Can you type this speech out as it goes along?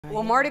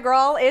Well, Mardi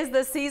Gras is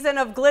the season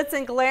of glitz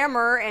and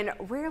glamour, and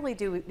rarely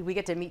do we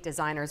get to meet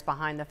designers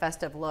behind the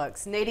festive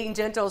looks. Nadine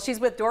Gentles, she's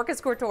with Dorcas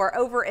Couture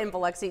over in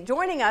Biloxi,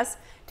 joining us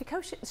to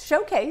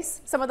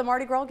showcase some of the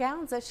Mardi Gras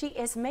gowns that she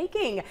is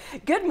making.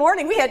 Good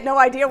morning. We had no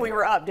idea we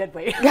were up, did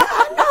we? No.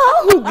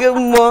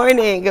 Good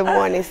morning. Good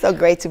morning. So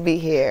great to be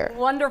here.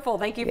 Wonderful.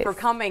 Thank you for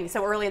coming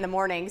so early in the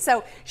morning.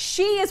 So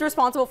she is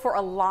responsible for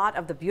a lot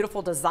of the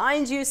beautiful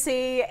designs you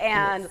see,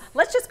 and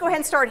let's just go ahead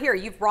and start here.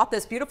 You've brought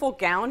this beautiful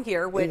gown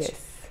here, which,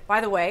 by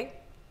the way,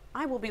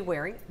 I will be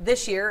wearing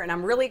this year, and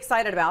I'm really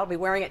excited about it. I'll be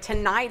wearing it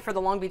tonight for the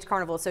Long Beach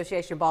Carnival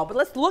Association Ball. But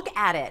let's look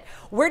at it.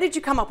 Where did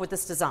you come up with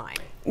this design?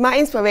 My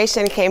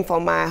inspiration came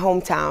from my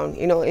hometown.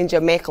 You know, in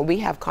Jamaica, we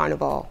have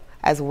carnival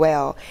as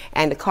well.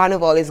 And the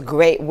carnival is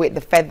great with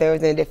the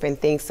feathers and different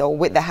things. So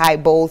with the high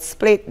bold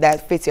split,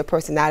 that fits your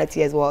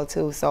personality as well,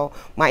 too. So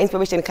my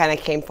inspiration kind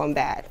of came from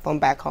that, from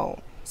back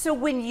home. So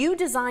when you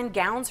design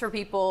gowns for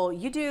people,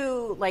 you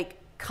do like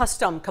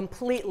custom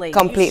completely. You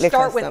start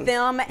custom with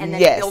them and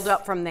then build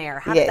up from there.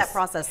 How does that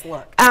process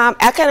look?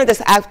 I kind of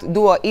just have to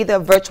do either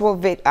virtual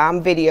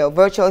video,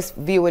 virtual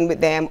viewing with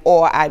them,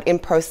 or in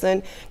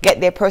person, get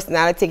their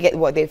personality, get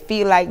what they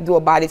feel like, do a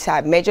body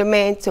type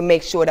measurement to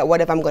make sure that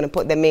whatever I'm going to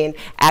put them in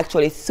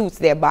actually suits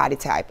their body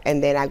type,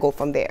 and then I go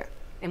from there.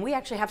 And we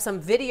actually have some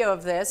video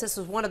of this. This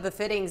was one of the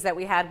fittings that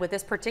we had with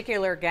this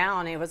particular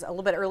gown. It was a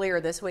little bit earlier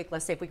this week.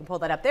 Let's see if we can pull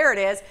that up. There it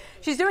is.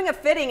 She's doing a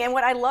fitting, and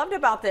what I loved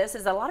about this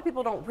is that a lot of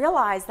people don't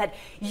realize that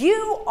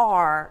you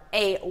are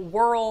a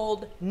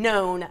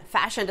world-known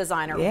fashion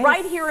designer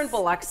right here in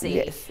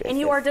Biloxi, and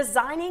you are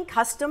designing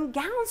custom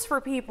gowns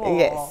for people.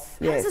 How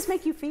does this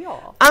make you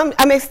feel?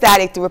 I'm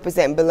ecstatic to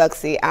represent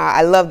Biloxi.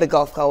 I love the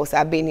Gulf Coast.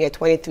 I've been here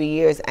 23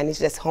 years, and it's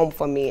just home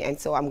for me, and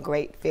so I'm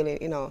great feeling,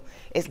 you know,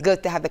 it's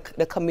good to have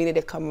the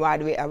community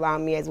camaraderie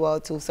around me as well,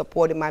 to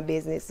support my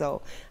business.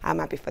 So I'm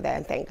happy for that,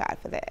 and thank God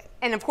for that.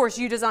 And of course,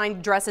 you design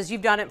dresses.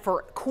 You've done it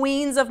for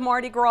queens of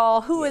Mardi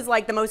Gras. Who is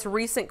like the most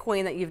recent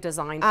queen that you've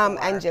designed for?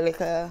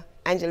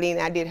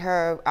 Angelina, I did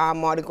her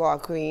Mardi Gras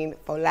queen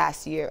for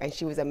last year, and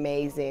she was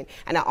amazing.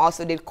 And I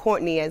also did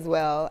Courtney as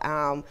well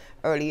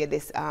earlier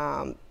this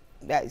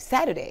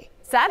Saturday.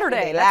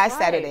 Last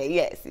Saturday,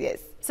 yes.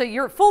 So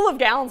you're full of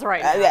gowns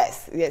right now.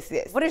 Yes.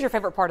 What is your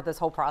favorite part of this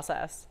whole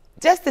process?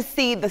 Just to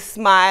see the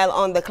smile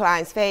on the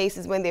client's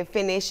faces when they're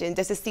finished, and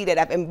just to see that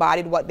I've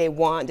embodied what they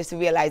want, just to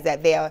realize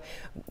that they are.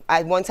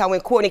 At one time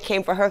when Courtney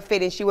came for her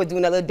fitting, she was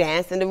doing a little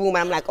dance in the room, and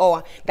I'm like,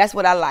 oh, that's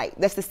what I like.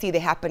 That's to see the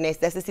happiness,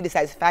 that's to see the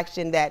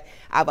satisfaction that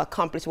I've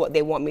accomplished what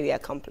they want me to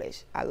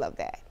accomplish. I love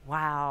that.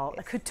 Wow,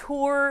 a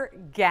couture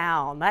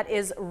gown. That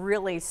is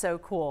really so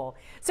cool.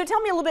 So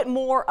tell me a little bit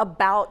more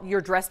about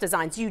your dress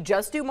designs. Do you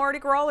just do Mardi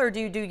Gras, or do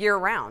you do year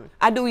round?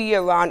 I do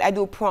year round. I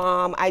do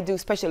prom, I do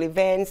special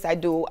events, I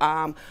do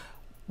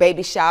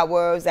baby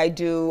showers, I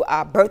do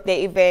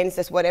birthday events,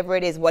 just whatever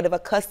it is, whatever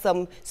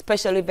custom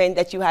special event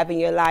that you have in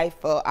your life,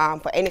 for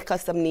any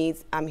custom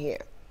needs, I'm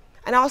here.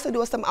 And I also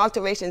do some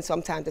alterations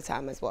from time to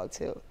time as well,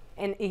 too.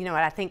 And you know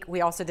what, I think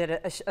we also did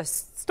a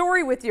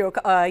story with you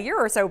a year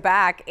or so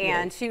back,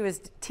 and she was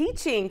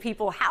teaching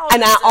people how to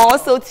sew. I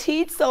also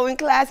teach sewing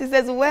classes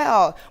as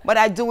well, but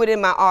I do it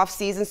in my off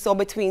season, so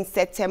between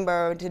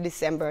September to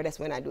December, that's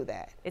when I do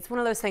that. It's one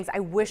of those things I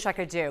wish I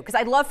could do, because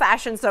I love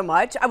fashion so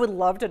much. I would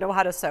love to know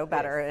how to sew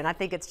better, and I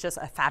think it's just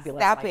a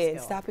fabulous life skill.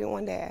 Stop it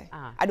one day.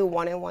 I do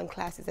one-on-one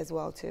classes as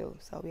well, too,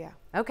 so yeah.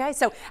 Okay,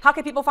 so how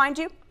can people find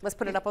you? Let's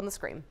put it up on the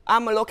screen.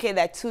 I'm located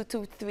at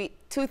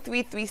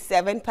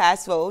 2337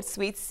 Pass Road,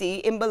 Suite C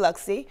in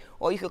Biloxi,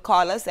 or you could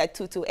call us at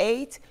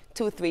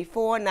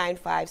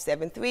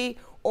 228-234-9573,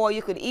 or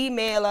you could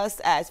email us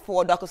at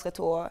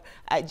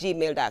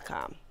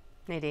dorcascouture@gmail.com.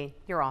 Nadine,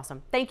 you're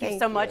awesome. Thank you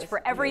so much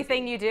for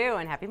everything you do,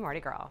 and happy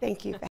Mardi Gras. Thank you.